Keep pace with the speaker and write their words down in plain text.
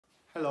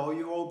Hello,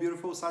 you all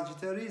beautiful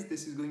Sagittarius.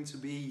 This is going to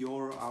be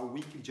your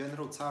weekly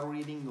general tarot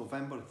reading,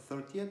 November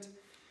 30th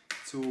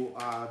to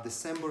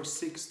December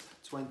 6th,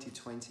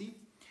 2020.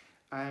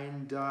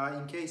 And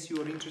in case you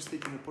are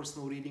interested in a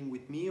personal reading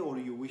with me, or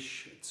you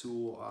wish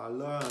to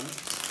learn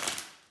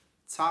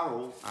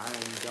tarot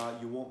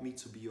and you want me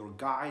to be your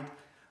guide,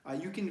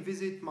 you can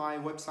visit my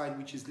website,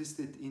 which is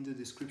listed in the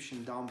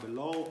description down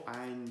below,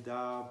 and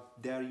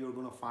there you're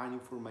going to find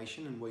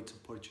information and way to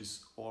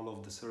purchase all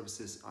of the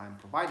services I'm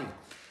providing.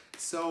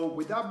 So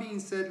with that being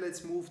said,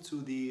 let's move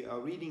to the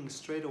reading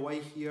straight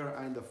away here.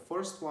 And the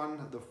first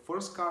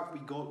card we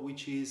got,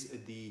 which is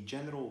the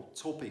general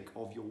topic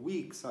of your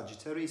week,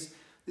 Sagittarius.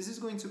 This is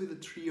going to be the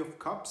Three of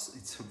Cups.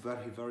 It's a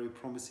very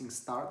promising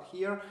start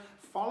here,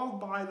 followed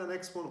by the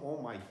next one,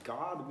 oh my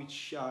god,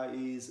 which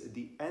is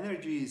the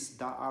energies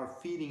that are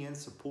feeding and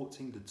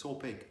supporting the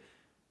topic.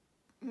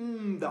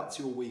 That's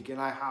your week,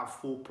 and I have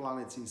 4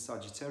 planets in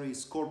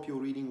Sagittarius. Scorpio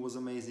reading was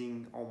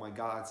amazing. Oh my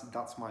god,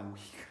 that's my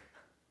week.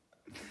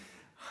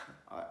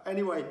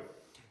 Anyway,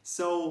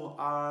 so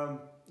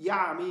yeah,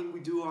 I mean, we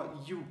do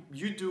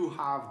you do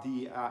have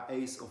the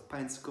Ace of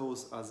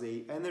Pentacles as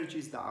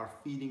energies that are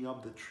feeding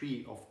up the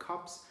Three of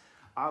Cups.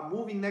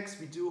 Moving next,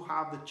 we do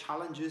have the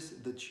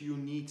challenges that you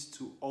need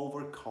to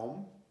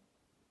overcome,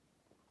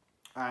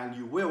 and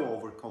you will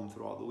overcome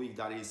throughout the week.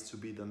 That is to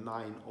be the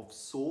Nine of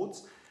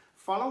Swords,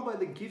 followed by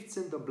the gifts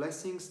and the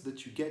blessings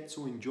that you get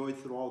to enjoy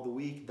throughout the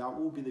week. That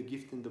will be the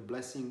gift and the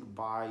blessing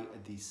by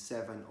the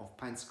Seven of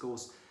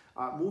Pentacles.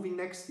 Moving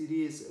next, it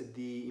is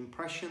the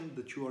impression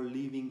that you are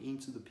leaving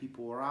into the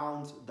people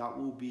around. That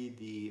will be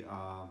the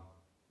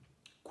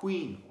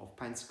Queen of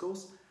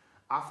Pentacles.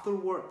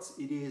 Afterwards,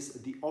 it is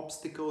the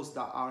obstacles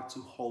that are to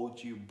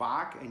hold you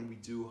back, and we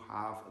do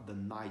have the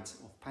Knight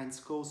of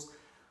Pentacles.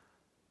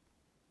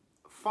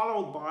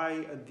 Followed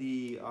by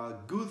the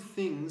good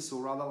things,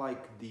 or rather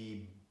like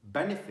the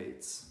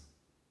benefits,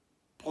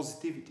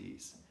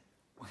 positivities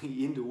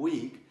in the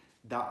week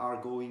that are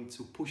going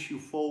to push you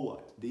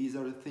forward. These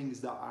are the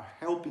things that are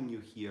helping you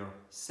here,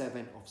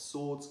 Seven of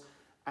Swords.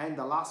 And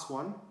the last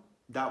one,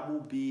 that will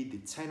be the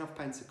Ten of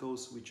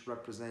Pentacles, which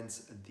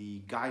represents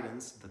the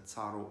guidance that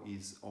Tarot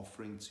is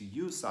offering to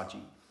you,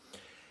 Sagi.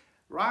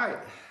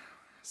 Right,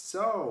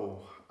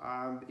 so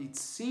it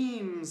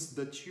seems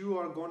that you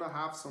are gonna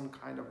have some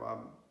kind of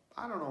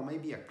I don't know,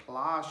 maybe a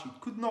clash. It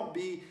could not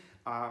be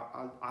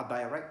a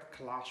direct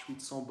clash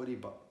with somebody,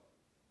 but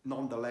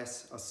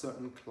nonetheless a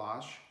certain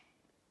clash.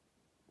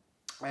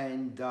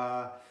 And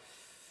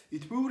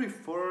it will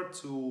refer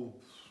to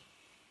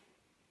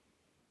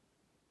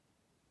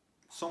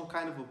some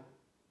kind of a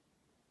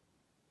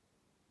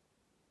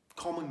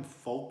common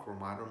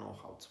fulcrum. I don't know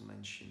how to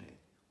mention it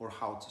or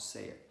how to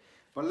say it.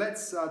 But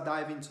let's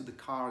dive into the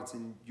cards,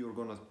 and you're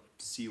gonna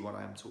see what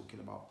I'm talking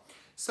about.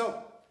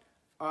 So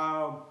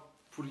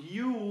for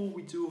you,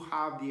 we do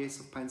have the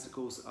Ace of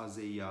Pentacles as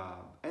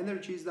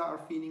energies that are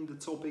feeding the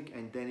topic,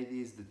 and then it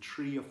is the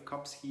Three of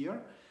Cups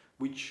here,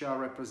 which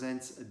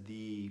represents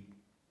the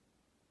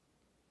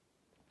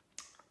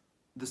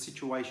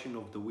situation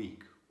of the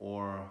week,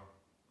 or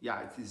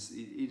yeah,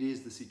 it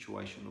is the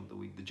situation of the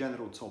week, the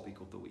general topic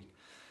of the week.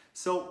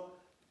 So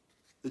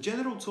the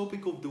general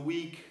topic of the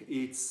week,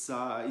 it's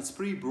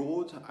pretty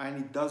broad, and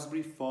it does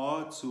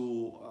refer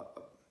to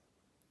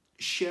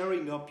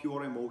sharing up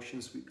your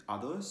emotions with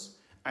others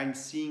and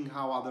seeing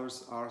how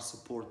others are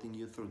supporting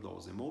you through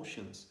those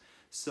emotions.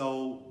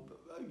 So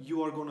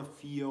you are gonna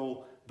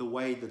feel the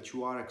way that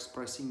you are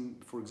expressing,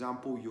 for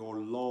example, your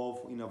love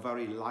in a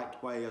very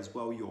light way, as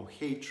well your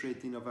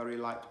hatred in a very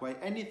light way.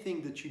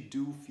 Anything that you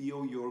do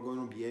feel, you're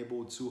going to be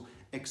able to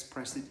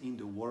express it in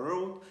the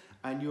world,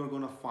 and you're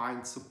going to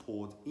find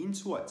support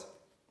into it.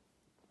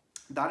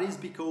 That is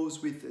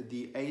because with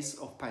the Ace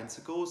of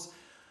Pentacles,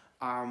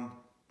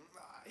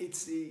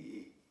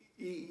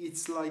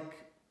 it's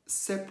like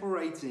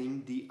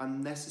separating the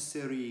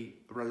unnecessary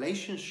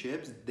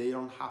relationships. They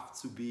don't have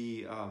to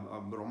be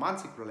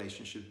romantic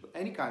relationships, but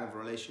any kind of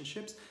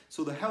relationships.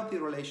 So the healthy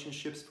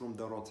relationships from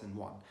the rotten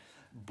one.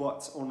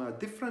 But on a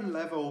different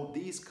level,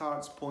 these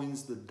cards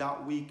points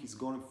that week is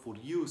going, for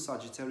you,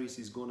 Sagittarius,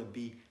 is going to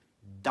be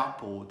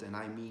dappled, and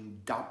I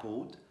mean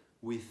dappled,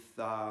 with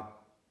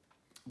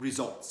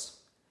results.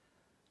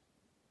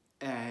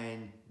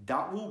 And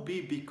that will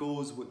be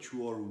because what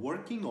you are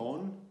working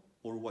on,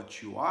 or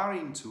what you are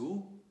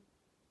into,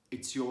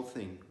 it's your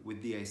thing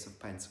with the Ace of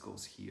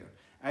Pentacles here.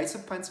 Ace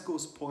of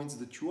Pentacles points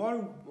that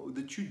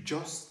but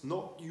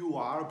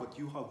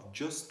you have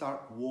just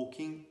started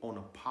walking on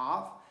a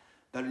path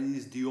that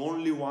is the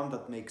only one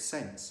that makes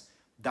sense.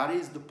 That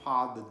is the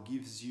path that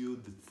gives you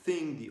the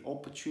thing, the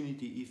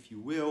opportunity, if you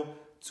will,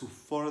 to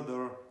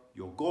further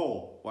your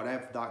goal,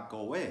 whatever that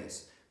goal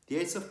is. The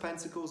Ace of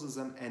Pentacles as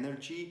an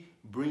energy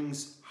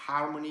brings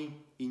harmony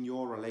in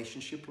your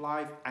relationship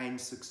life and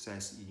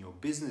success in your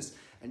business.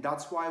 And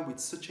that's why with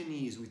such an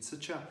ease, with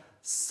such a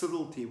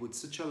subtlety, with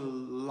such a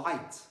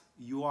light,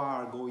 you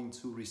are going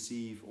to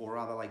receive, or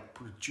rather like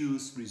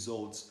produce,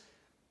 results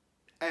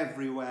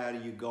everywhere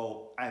you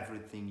go,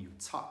 everything you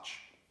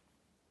touch.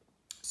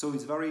 So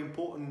it's very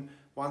important,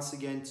 once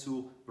again,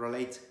 to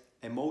relate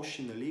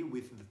emotionally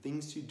with the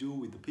things you do,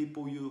 with the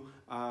people you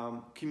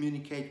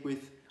communicate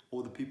with,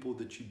 or the people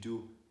that you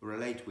do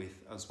relate with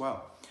as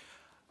well.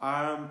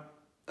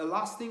 The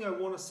last thing I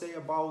want to say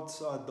about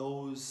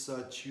those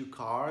two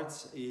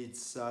cards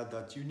is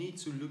that you need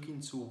to look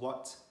into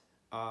what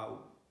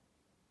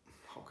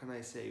how can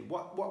I say,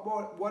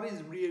 what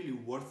is really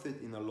worth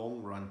it in the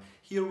long run.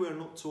 Here we are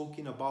not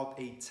talking about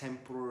a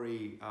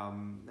temporary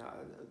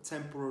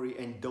temporary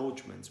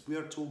indulgence. We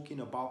are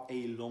talking about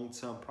a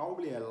long-term,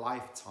 probably a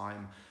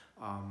lifetime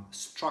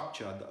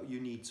structure that you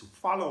need to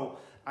follow,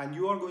 and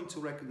you are going to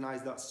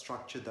recognize that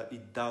structure, that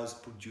it does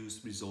produce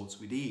results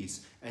with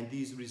ease, and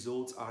these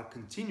results are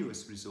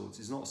continuous results.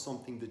 It's not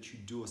something that you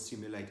do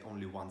assimilate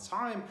only one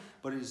time,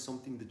 but it is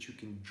something that you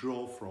can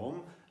draw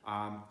from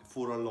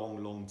for a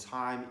long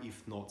time,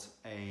 if not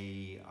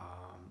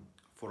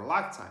for a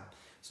lifetime.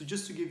 So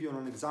just to give you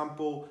an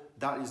example,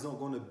 that is not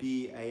going to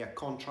be a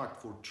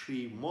contract for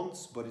 3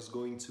 months, but it's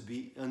going to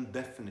be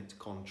indefinite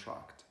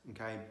contract.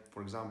 Okay,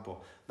 for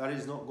example, that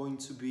is not going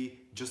to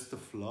be just a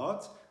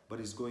flirt, but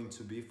it's going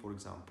to be, for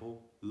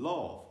example,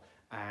 love,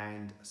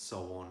 and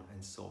so on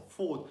and so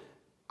forth.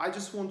 I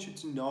just want you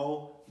to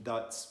know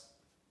that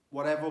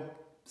whatever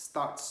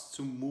starts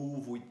to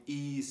move with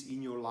ease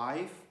in your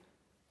life,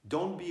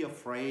 don't be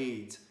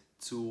afraid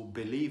to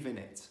believe in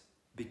it,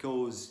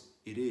 because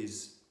it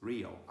is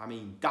real. I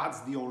mean,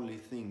 that's the only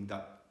thing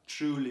that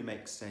truly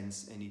makes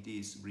sense, and it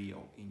is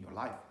real in your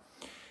life.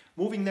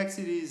 Moving next,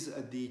 it is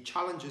the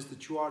challenges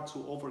that you are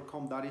to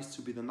overcome. That is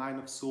to be the 9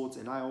 of Swords,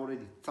 and I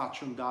already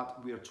touched on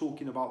that. We are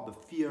talking about the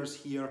fears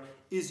here.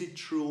 Is it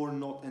true or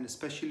not? And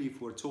especially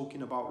if we're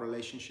talking about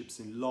relationships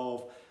in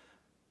love,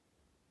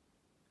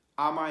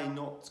 am I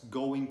not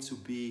going to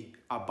be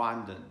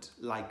abandoned,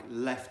 like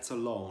left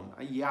alone?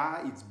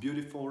 Yeah, it's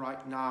beautiful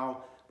right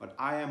now, but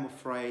I am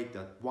afraid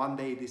that one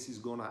day this is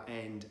gonna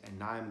end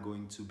and I'm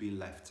going to be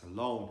left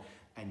alone.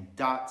 And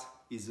that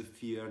is a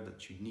fear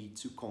that you need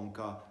to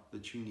conquer,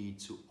 that you need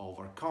to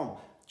overcome.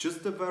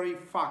 Just the very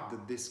fact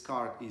that this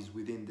card is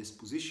within this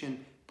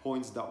position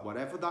points that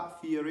whatever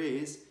that fear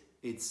is,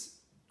 it's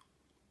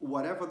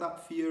whatever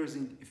that fear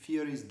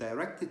is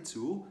directed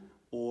to,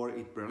 or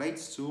it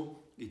relates to,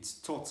 it's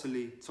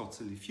totally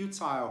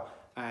futile,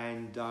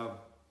 and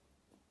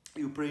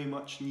you pretty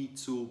much need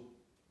to,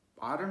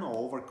 I don't know,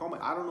 overcome it.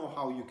 I don't know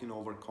how you can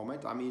overcome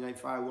it. I mean,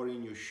 if I were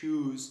in your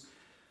shoes,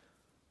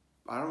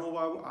 I don't know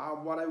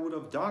what I would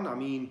have done. I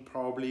mean,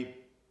 probably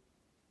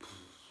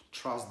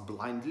trust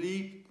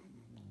blindly,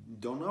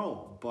 don't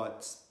know.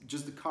 But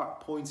just the card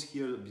points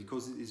here,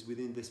 because it is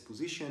within this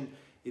position,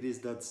 it is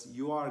that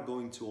you are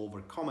going to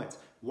overcome it.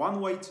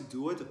 One way to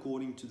do it,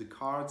 according to the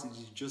cards,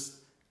 is just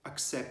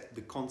accept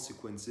the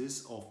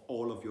consequences of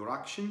all of your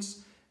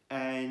actions,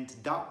 and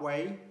that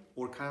way,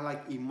 or kind of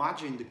like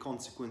imagine the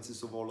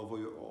consequences of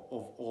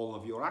all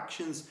of your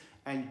actions,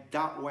 and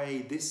that way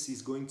this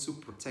is going to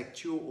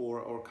protect you,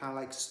 or kind of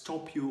like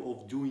stop you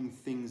of doing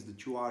things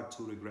that you are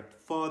to regret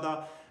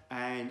further.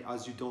 And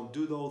as you don't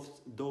do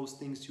those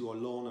things, you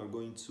alone are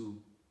going to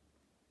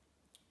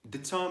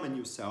determine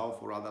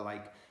yourself, or rather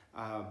like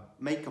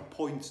make a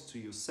point to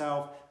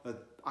yourself that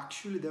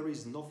actually there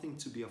is nothing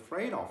to be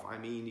afraid of. I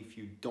mean, if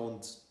you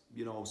don't,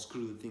 you know,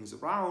 screw the things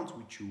around,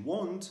 which you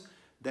won't,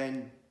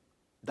 then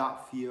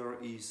that fear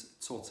is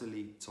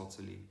totally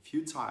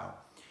futile.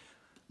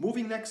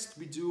 Moving next,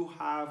 we do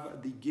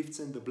have the gifts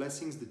and the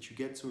blessings that you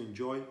get to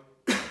enjoy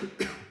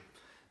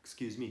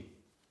excuse me,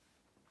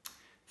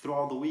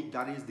 throughout the week.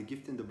 That is the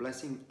gift and the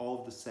blessing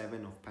of the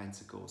 7 of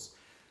Pentacles.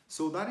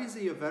 So that is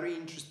a very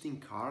interesting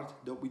card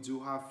that we do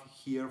have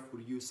here for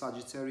you,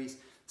 Sagittarius.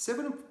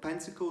 7 of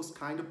Pentacles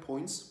kind of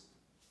points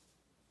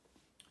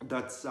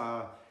that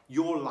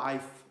your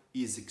life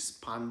is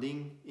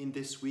expanding in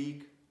this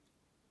week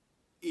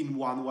in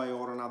one way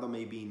or another,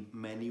 maybe in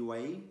many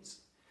ways.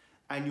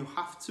 And you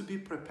have to be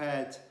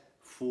prepared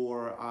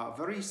for a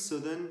very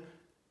sudden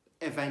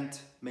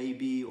event,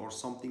 maybe, or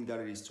something that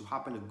it is to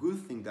happen, a good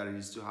thing that it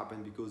is to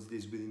happen, because it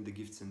is within the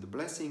gifts and the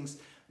blessings,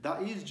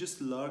 that is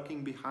just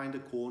lurking behind the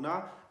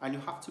corner, and you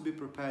have to be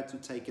prepared to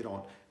take it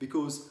on.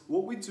 Because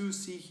what we do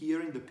see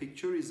here in the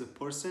picture is a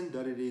person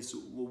that it is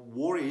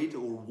worried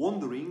or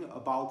wondering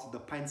about the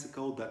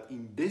pentacle, that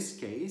in this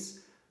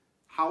case,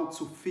 how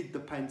to fit the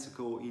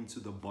pentacle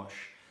into the bush.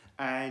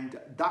 And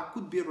that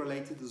could be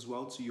related as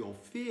well to your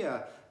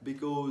fear,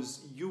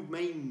 because you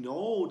may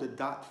know that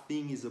that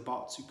thing is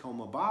about to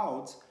come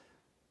about,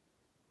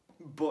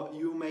 but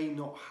you may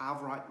not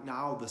have right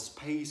now the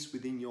space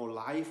within your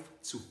life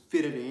to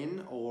fit it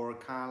in, or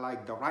kind of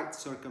like the right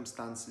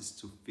circumstances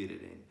to fit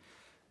it in.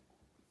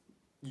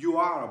 You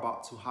are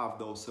about to have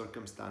those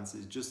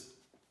circumstances. Just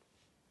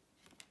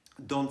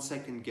don't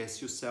second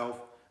guess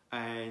yourself,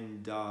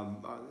 and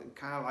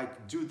kind of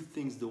like do the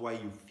things the way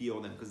you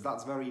feel them, because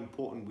that's very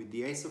important. With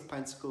the Ace of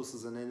Pentacles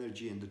as an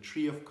energy and the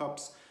Three of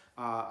Cups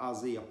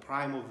as a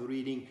prime of the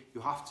reading,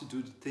 you have to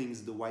do the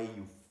things the way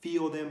you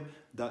feel them.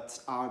 That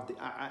are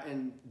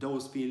and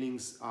those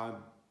feelings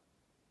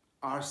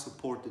are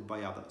supported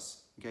by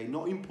others. Okay,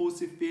 not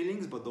impulsive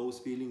feelings, but those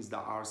feelings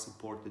that are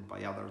supported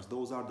by others.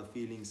 Those are the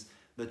feelings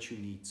that you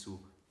need to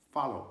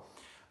follow.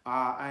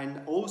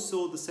 And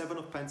also the Seven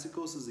of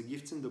Pentacles is the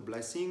gifts and the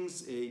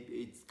blessings.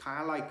 It's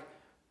kind of like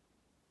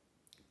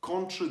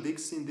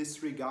contradicts in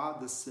this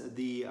regard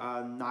the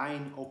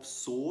Nine of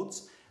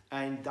Swords.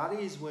 And that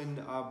is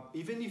when,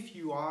 even if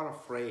you are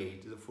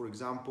afraid, for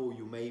example,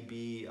 you may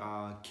be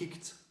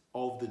kicked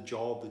off the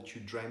job that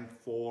you dreamt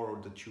for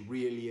or that you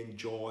really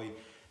enjoy,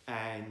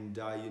 and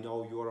you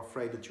know, you are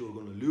afraid that you're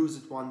going to lose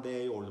it one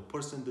day, or the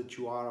person that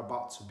you are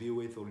about to be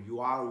with or you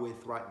are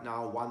with right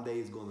now one day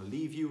is going to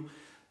leave you.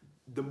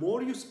 The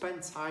more you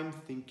spend time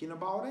thinking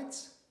about it,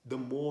 the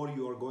more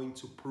you are going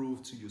to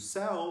prove to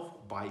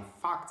yourself by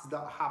facts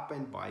that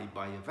happened,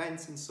 by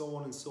events and so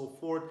on and so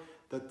forth,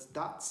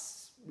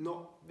 that's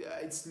not,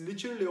 it's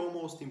literally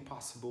almost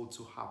impossible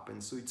to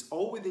happen. So it's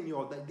all within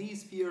your, that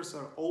these fears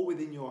are all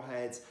within your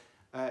heads,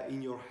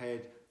 in your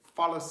head,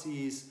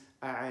 fallacies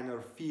and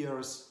are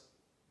fears,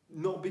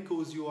 not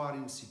because you are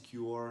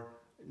insecure,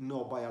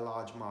 not by a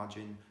large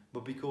margin,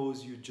 but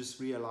because you just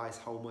realize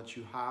how much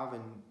you have,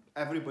 and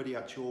everybody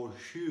at your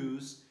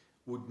shoes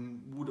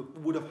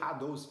would have had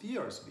those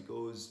fears,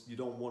 because you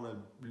don't want to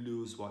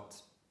lose what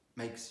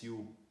makes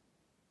you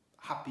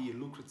happy,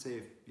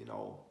 lucrative, you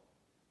know,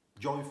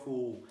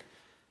 joyful,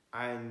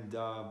 and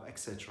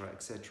etc,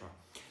 etc.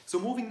 So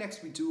moving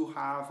next, we do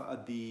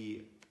have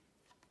the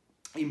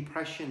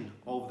impression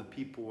of the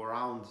people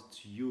around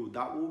to you.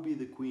 That will be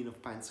the Queen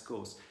of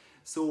Pentacles.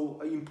 So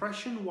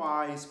impression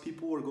wise,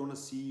 people are going to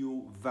see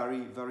you very,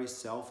 very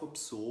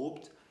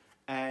self-absorbed,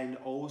 and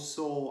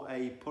also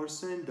a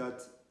person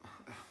that,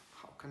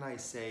 how can I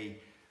say,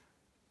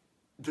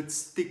 that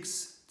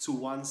sticks to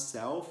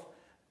oneself.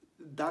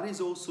 That is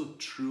also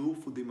true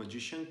for the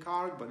Magician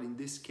card, but in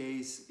this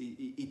case,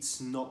 it's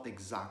not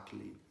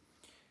exactly.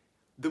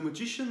 The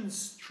Magician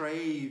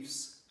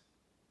strives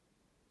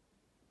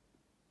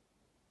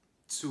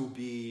to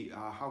be,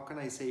 how can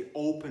I say,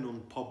 open on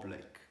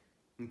public,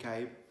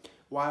 okay?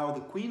 While the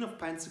Queen of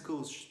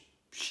Pentacles,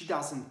 she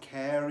doesn't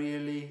care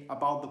really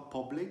about the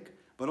public,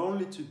 but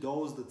only to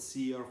those that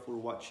see her for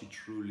what she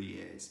truly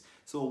is.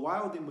 So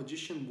while the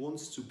Magician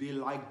wants to be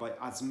liked by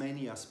as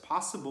many as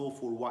possible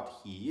for what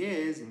he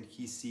is, and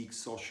he seeks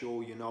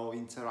social, you know,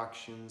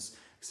 interactions,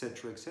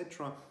 etc,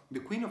 etc, the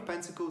Queen of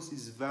Pentacles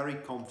is very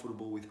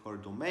comfortable with her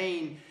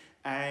domain,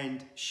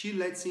 and she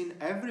lets in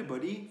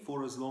everybody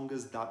for as long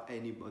as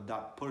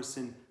that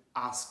person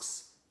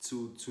asks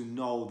to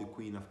know the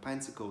Queen of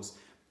Pentacles.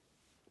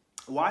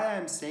 Why I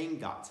am saying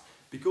that?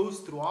 Because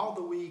throughout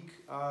the week,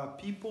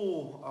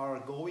 people are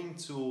going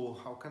to,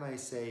 how can I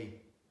say,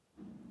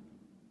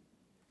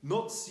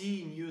 not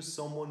seeing you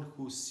someone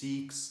who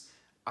seeks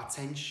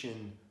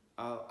attention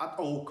at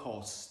all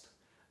cost,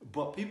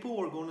 but people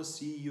are going to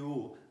see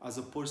you as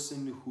a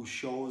person who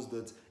shows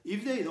that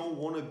if they don't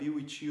want to be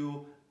with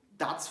you,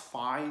 that's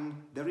fine.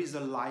 There is a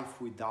life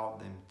without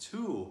them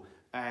too,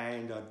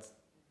 and that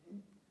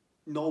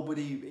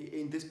nobody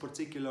in this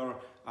particular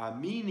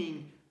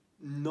meaning,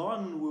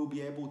 none will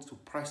be able to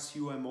press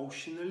you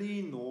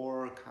emotionally,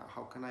 nor,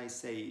 how can I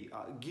say,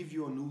 give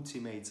you an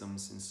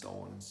ultimatums and so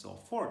on and so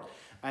forth.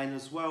 And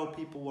as well,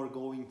 people are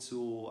going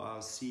to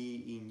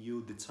see in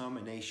you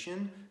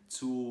determination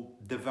to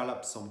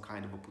develop some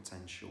kind of a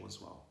potential as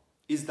well.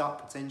 Is that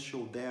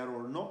potential there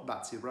or not?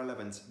 That's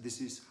irrelevant. This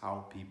is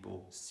how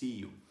people see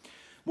you.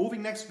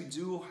 Moving next, we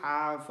do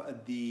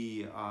have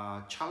the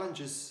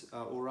challenges,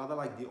 or rather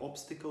like the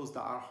obstacles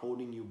that are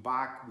holding you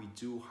back. We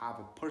do have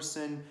a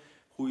person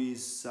who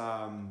is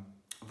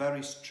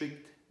very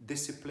strict,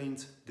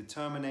 disciplined,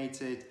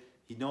 determined.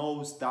 He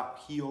knows that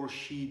he or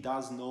she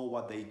does know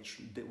what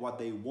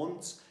they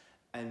want,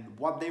 and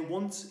what they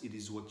want, it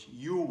is what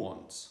you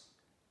want,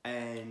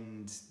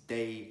 and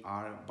they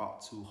are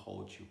about to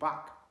hold you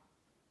back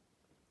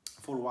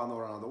for one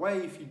or another way.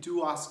 If you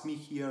do ask me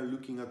here,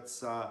 looking at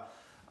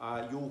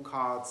your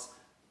cards,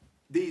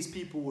 these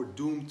people were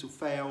doomed to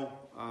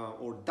fail,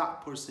 or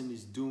that person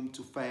is doomed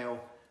to fail,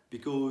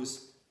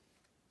 because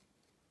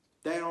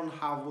they don't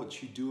have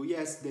what you do.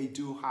 Yes, they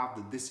do have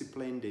the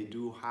discipline, they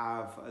do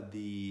have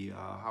the,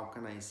 how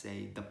can I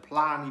say, the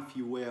plan, if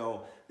you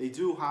will. They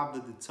do have the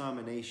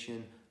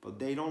determination, but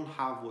they don't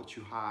have what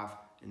you have,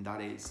 and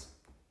that is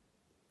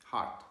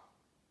heart.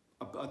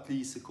 At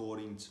least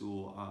according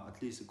to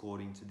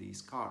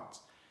these cards.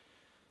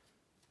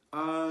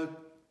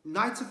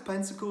 Knights of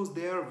Pentacles,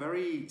 they are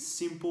very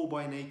simple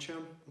by nature,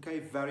 okay,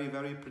 very,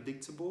 very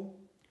predictable.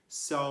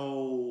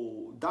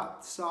 So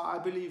that's, I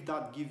believe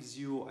that gives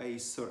you a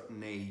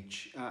certain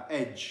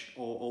edge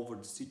over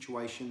the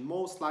situation.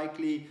 Most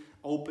likely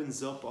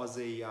opens up as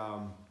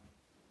a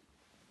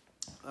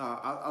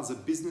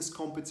business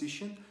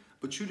competition.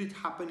 But should it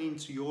happen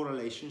into your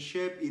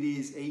relationship, it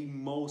is a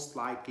most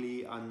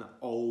likely an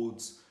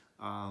old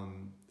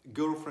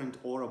girlfriend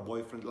or a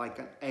boyfriend, like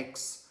an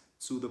ex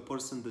to the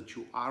person that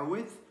you are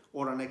with,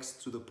 or an ex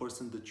to the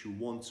person that you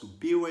want to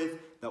be with,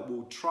 that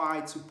will try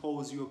to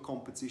pose you a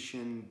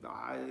competition.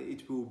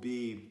 It will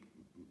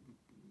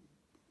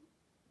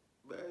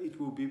it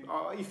will be,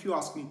 if you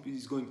ask me, it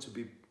is going to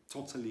be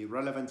totally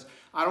irrelevant.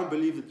 I don't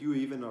believe that you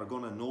even are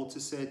gonna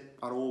notice it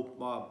at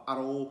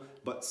all,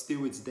 but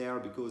still it's there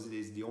because it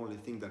is the only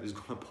thing that is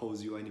gonna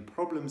pose you any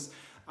problems.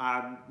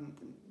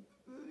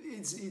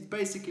 It's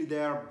basically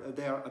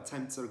their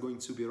attempts are going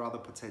to be rather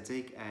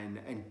pathetic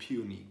and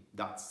puny.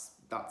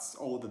 That's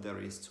all that there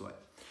is to it.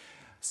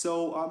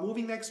 So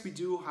moving next, we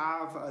do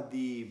have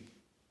the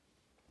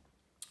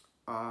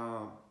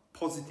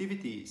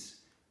positivities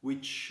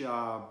which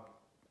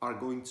are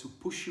going to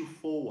push you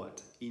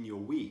forward in your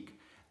week,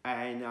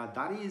 and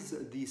that is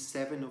the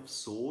Seven of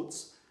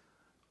Swords.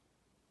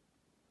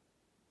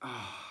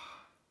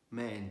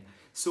 Man,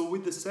 so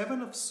with the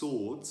Seven of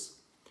Swords,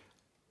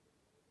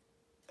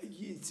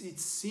 it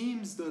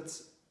seems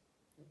that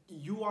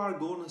you are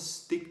gonna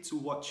stick to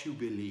what you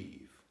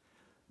believe.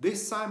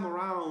 This time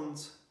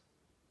around,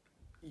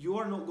 you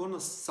are not gonna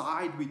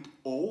side with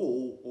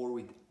all or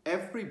with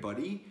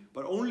everybody,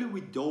 but only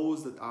with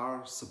those that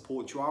are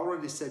support you. I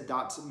already said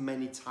that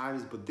many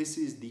times, but this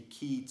is the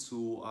key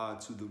to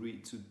the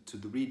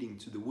reading,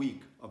 to the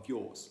week of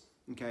yours.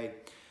 Okay,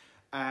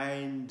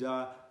 and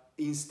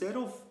instead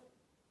of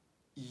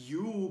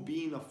you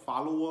being a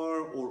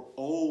follower or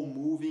all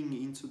moving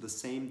into the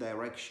same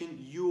direction,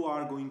 you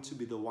are going to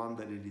be the one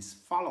that it is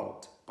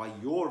followed by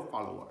your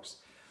followers.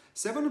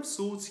 Seven of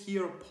Swords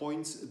here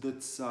points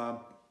that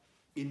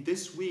in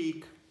this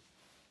week,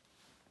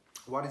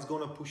 what is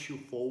going to push you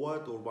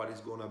forward or what is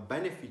going to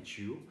benefit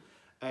you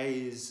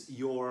is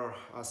your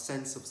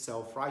sense of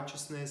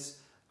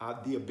self-righteousness,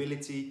 the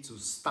ability to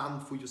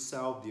stand for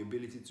yourself, the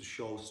ability to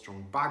show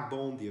strong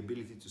backbone, the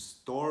ability to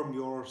storm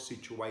your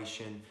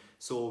situation.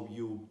 So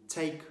you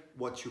take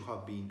what you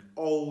have been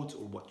owed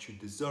or what you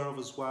deserve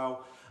as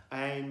well.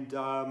 And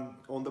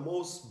on the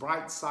most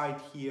bright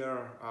side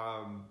here,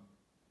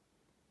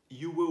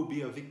 you will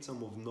be a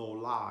victim of no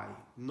lie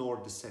nor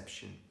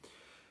deception.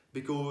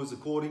 Because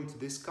according to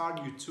this card,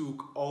 you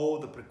took all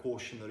the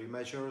precautionary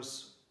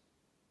measures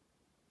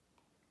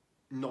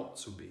not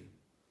to be.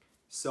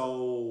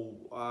 So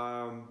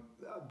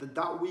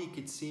that week,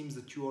 it seems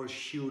that you are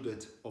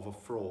shielded of a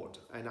fraud.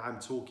 And I'm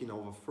talking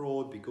of a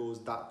fraud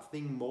because that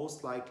thing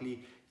most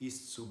likely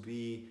is to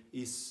be,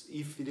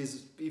 if it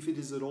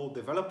is at all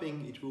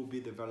developing, it will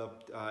be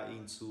developed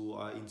into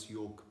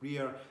your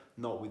career,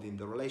 not within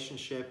the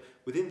relationship.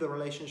 Within the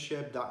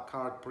relationship, that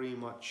card pretty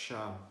much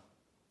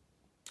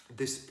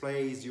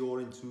displays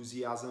your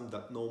enthusiasm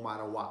that no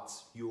matter what,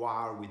 you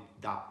are with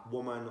that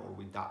woman or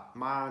with that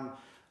man,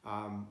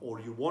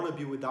 or you want to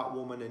be with that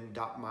woman and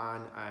that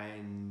man,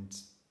 and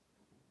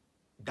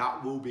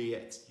that will be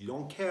it. You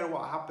don't care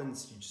what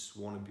happens, you just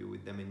want to be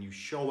with them, and you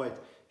show it,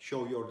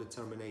 show your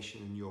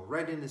determination and your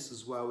readiness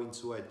as well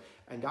into it,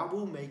 and that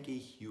will make a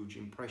huge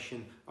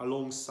impression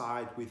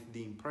alongside with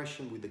the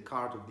impression, with the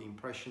card of the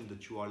impression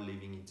that you are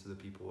leaving into the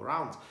people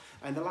around.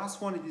 And the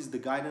last one, it is the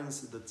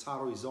guidance that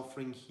Tarot is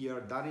offering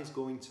here. That is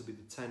going to be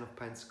the Ten of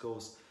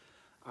Pentacles.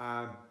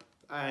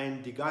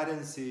 And the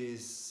guidance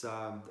is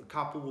a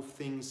couple of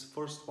things.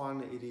 First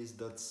one, it is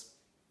that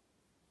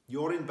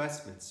your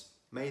investments,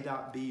 may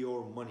that be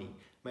your money,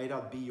 may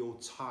that be your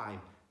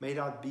time, may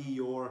that be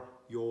your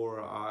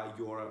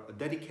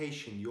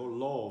dedication, your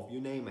love, you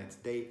name it,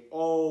 they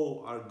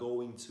all are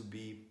going to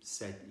be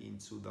set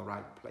into the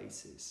right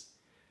places.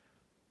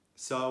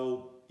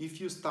 So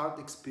if you start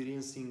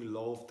experiencing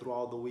love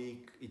throughout the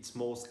week, it's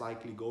most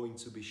likely going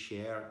to be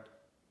shared,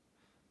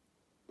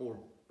 or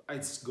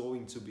it's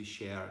going to be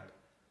shared.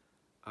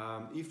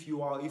 If you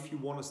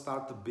want to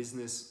start a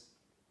business,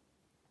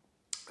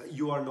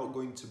 you are not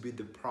going to be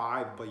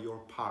deprived by your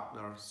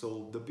partner.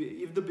 So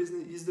if the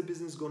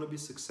business is going to be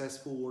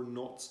successful or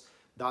not,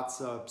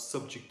 that's a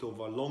subject of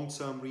a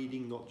long-term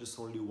reading, not just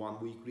only 1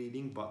 week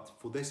reading. But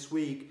for this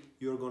week,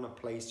 you're going to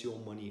place your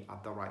money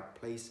at the right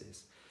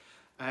places.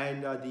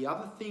 And the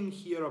other thing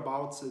here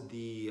about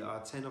the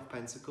Ten of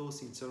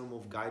Pentacles in terms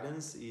of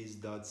guidance is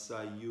that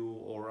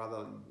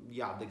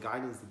the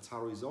guidance that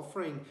Tarot is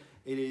offering,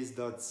 it is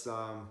that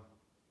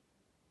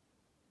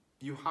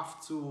you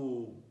have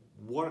to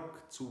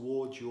work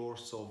towards your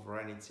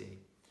sovereignty,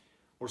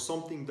 or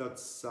something that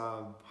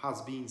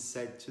has been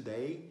said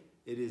today.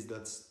 It is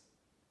that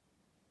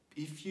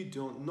if you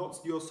don't, not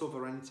your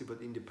sovereignty,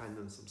 but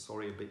independence, I'm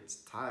sorry, a bit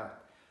tired.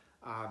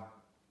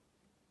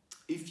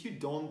 If you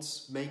don't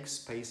make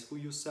space for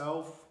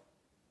yourself,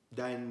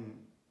 then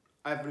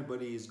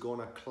everybody is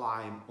gonna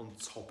climb on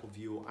top of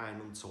you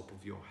and on top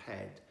of your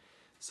head.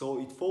 So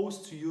it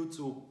falls to you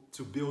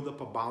to build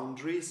up a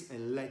boundaries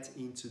and let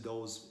into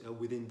those,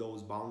 within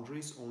those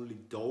boundaries, only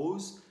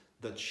those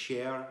that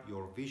share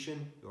your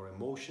vision, your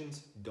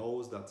emotions,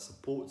 those that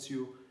support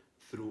you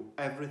through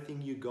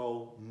everything you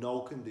go,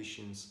 no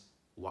conditions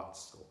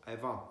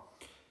whatsoever.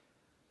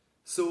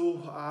 So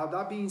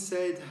that being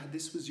said,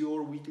 this was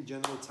your weekly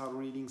general tarot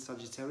reading,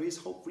 Sagittarius.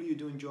 Hopefully you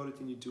do enjoy it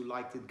and you do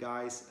like it,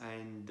 guys.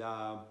 And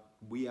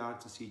we are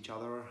to see each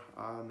other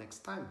next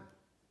time.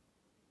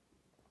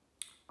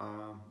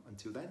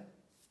 Until then,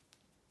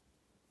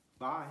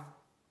 bye.